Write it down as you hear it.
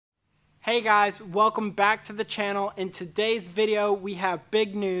Hey guys, welcome back to the channel. In today's video we have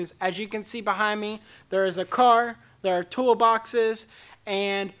big news. As you can see behind me, there is a car, there are toolboxes,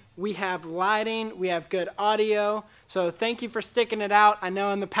 and we have lighting, we have good audio. So thank you for sticking it out. I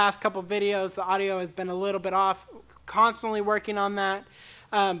know in the past couple videos the audio has been a little bit off, constantly working on that.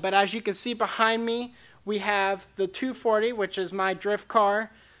 But as you can see behind me, we have the 240, which is my drift car,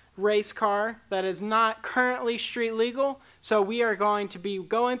 race car that is not currently street legal. So we are going to be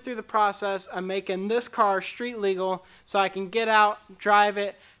going through the process of making this car street legal so I can get out, drive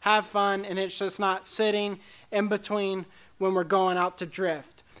it, have fun, and it's just not sitting in between when we're going out to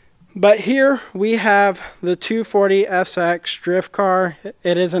drift. But here we have the 240 SX drift car.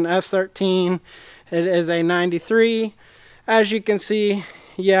 It is an S13. It is a 93. As you can see,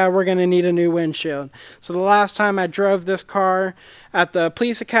 yeah, we're going to need a new windshield. So the last time I drove this car at the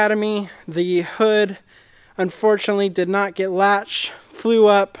police academy, the hood unfortunately did not get latched, flew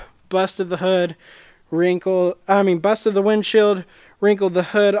up, busted the hood, busted the windshield, wrinkled the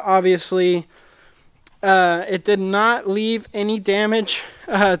hood, obviously. It did not leave any damage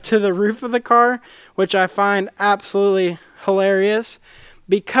to the roof of the car, which I find absolutely hilarious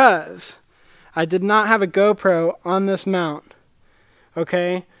because I did not have a GoPro on this mount.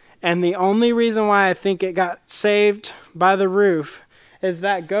 Okay, and the only reason why I think it got saved by the roof is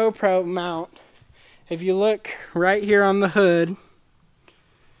that GoPro mount. If you look right here on the hood,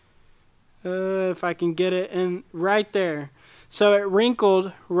 if I can get it in right there, so it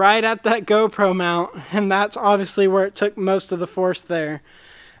wrinkled right at that GoPro mount, and that's obviously where it took most of the force there.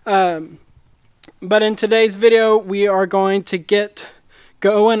 But in today's video we are going to get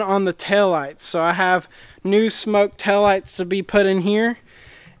going on the taillights. So I have new smoke taillights to be put in here,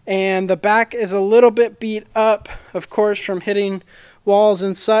 and the back is a little bit beat up, of course, from hitting walls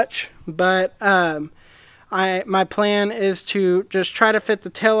and such, but my plan is to just try to fit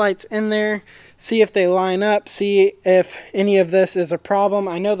the taillights in there, see if they line up, see if any of this is a problem.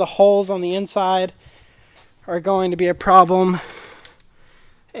 I know the holes on the inside are going to be a problem,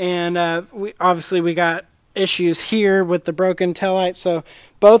 and we got issues here with the broken taillights. So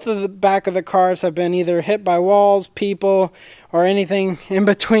both of the back of the cars have been either hit by walls, people, or anything in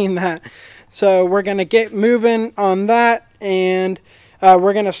between that. So we're going to get moving on that, and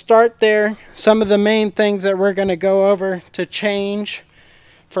we're going to start there. Some of the main things that we're going to go over to change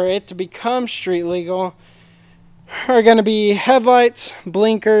for it to become street legal are going to be headlights,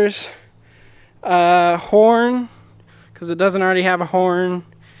 blinkers, horn, because it doesn't already have a horn,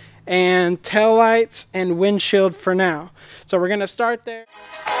 and tail lights and windshield for now. So we're going to start there.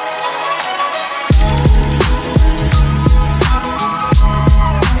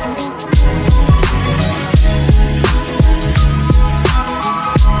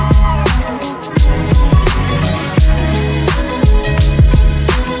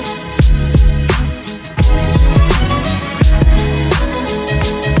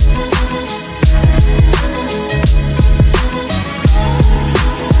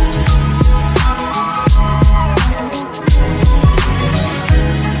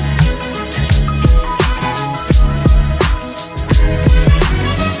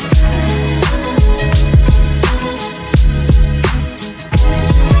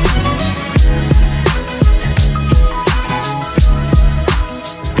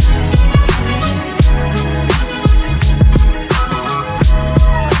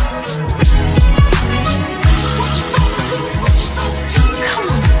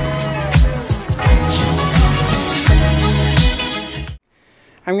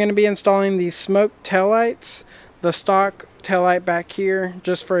 I'm going to be installing these smoke taillights. The stock taillight back here,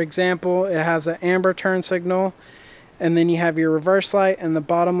 just for example, it has an amber turn signal, and then you have your reverse light, and the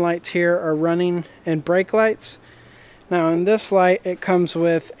bottom lights here are running and brake lights. Now in this light it comes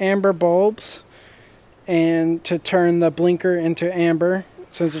with amber bulbs, and to turn the blinker into amber,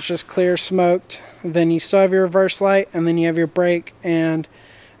 since it's just clear smoked. Then you still have your reverse light, and then you have your brake and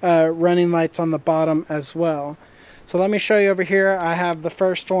running lights on the bottom as well. So let me show you over here. I have the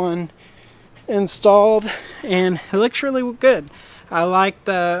first one installed, and it looks really good. I like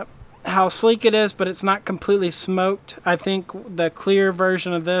how sleek it is, but it's not completely smoked. I think the clear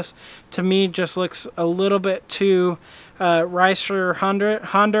version of this, to me, just looks a little bit too Ricer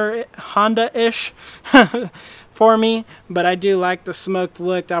Honda-ish for me, but I do like the smoked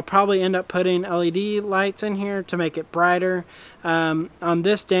look. I'll probably end up putting LED lights in here to make it brighter. On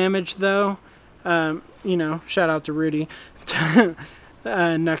this damage though, you know, shout out to Rudy,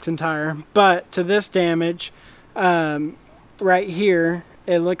 Next and Tire. But to this damage, right here,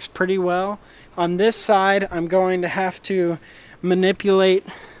 it looks pretty well. On this side, I'm going to have to manipulate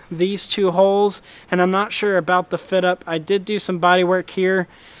these two holes, and I'm not sure about the fit up. I did do some body work here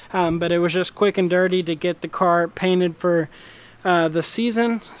but it was just quick and dirty to get the car painted for the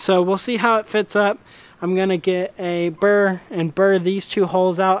season. So we'll see how it fits up. I'm gonna get a burr and burr these two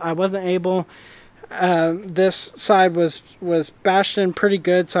holes out. I wasn't able, this side was bashed in pretty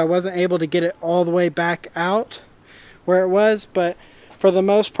good, so I wasn't able to get it all the way back out where it was, but for the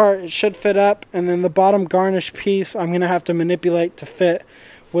most part it should fit up. And then the bottom garnish piece I'm gonna have to manipulate to fit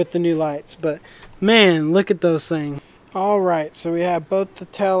with the new lights. But man, look at those things. Alright, so we have both the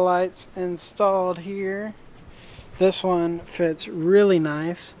tail lights installed here. This one fits really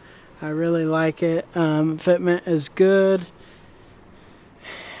nice. I really like it. Fitment is good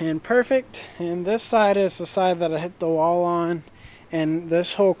and perfect. And this side is the side that I hit the wall on, and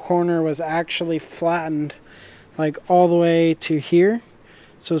this whole corner was actually flattened like all the way to here,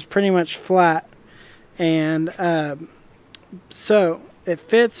 so it's pretty much flat. And so it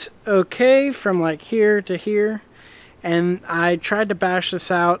fits okay from like here to here. And I tried to bash this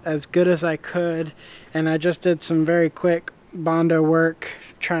out as good as I could, and I just did some very quick Bondo work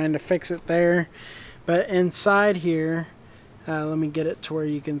trying to fix it there. But inside here, let me get it to where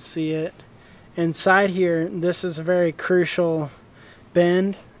you can see it. Inside here, this is a very crucial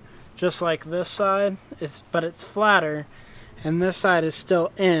bend, just like this side, but it's flatter, and this side is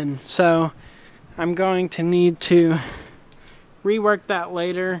still in. So I'm going to need to rework that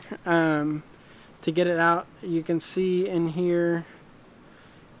later to get it out. You can see in here,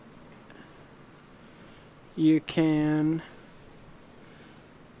 you can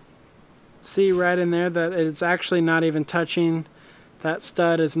see right in there that it's actually not even touching. That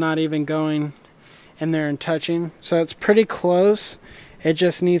stud is not even going in there and touching, so it's pretty close. It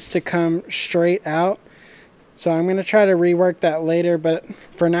just needs to come straight out. So I'm going to try to rework that later, but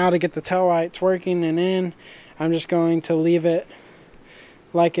for now, to get the tail lights working and in, I'm just going to leave it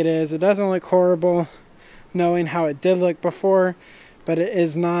like it is. It doesn't look horrible knowing how it did look before, but it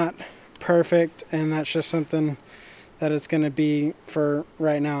is not perfect, and that's just something that it's going to be for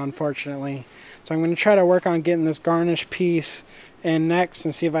right now, unfortunately. So I'm going to try to work on getting this garnish piece in next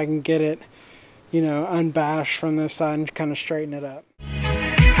and see if I can get it, you know, unbashed from this side and kind of straighten it up.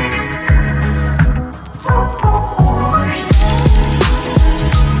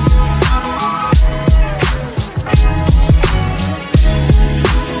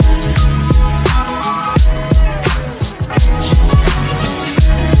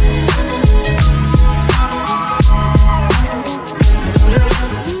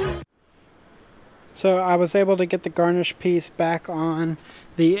 So I was able to get the garnish piece back on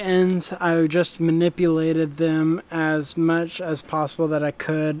the ends. I just manipulated them as much as possible that I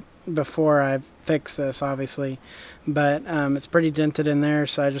could before I fixed this, obviously. But it's pretty dented in there,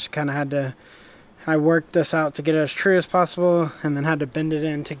 so I just kind of had to, I worked this out to get it as true as possible, and then had to bend it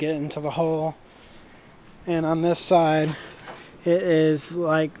in to get into the hole. And on this side, it is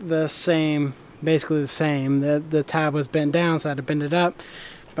like the same, basically the same. The tab was bent down, so I had to bend it up.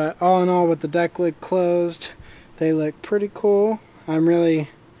 But all in all, with the deck lid closed, they look pretty cool. I'm really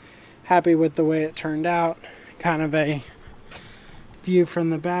happy with the way it turned out. Kind of a view from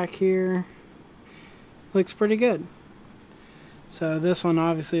the back here. Looks pretty good. So this one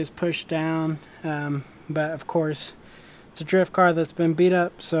obviously is pushed down, but of course it's a drift car that's been beat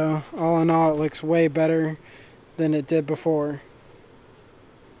up, so all in all it looks way better than it did before.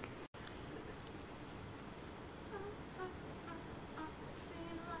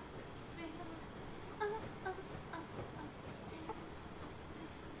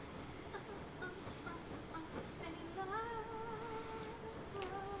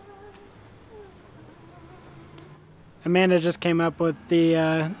 Amanda just came up with the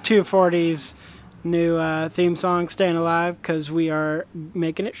 240's new theme song, Staying Alive, because we are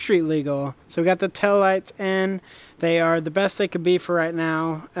making it street legal. So we got the tail lights in. They are the best they could be for right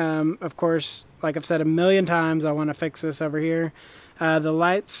now. Of course, like I've said a million times, I want to fix this over here. The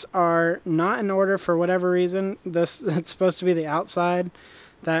lights are not in order for whatever reason. It's supposed to be the outside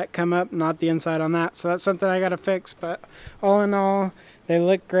that come up, not the inside on that. So that's something I got to fix. But all in all, they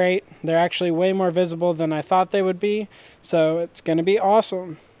look great. They're actually way more visible than I thought they would be. So it's going to be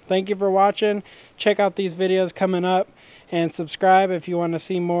awesome. Thank you for watching. Check out these videos coming up and subscribe if you want to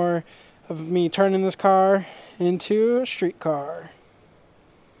see more of me turning this car into a street car.